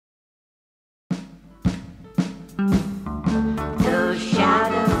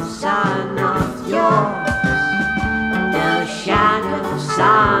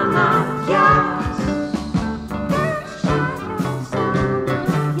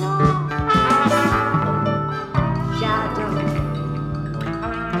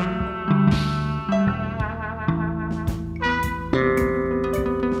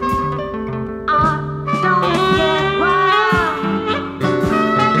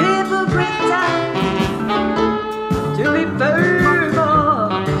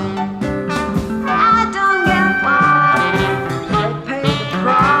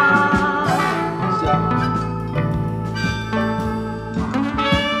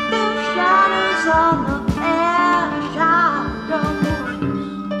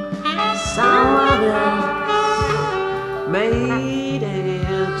made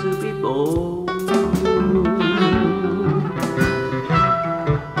it to be born.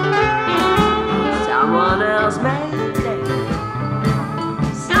 Someone else made it.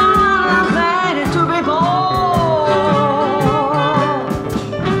 Someone else made it to be born.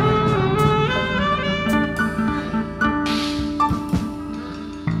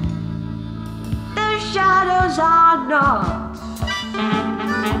 The shadows are not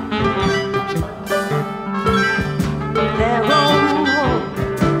their own.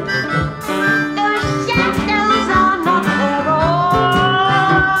 The shadows are not their own.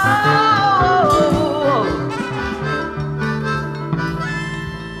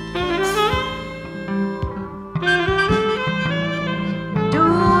 Do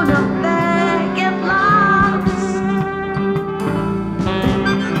not let get lost.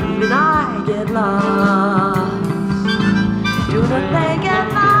 Even I get lost.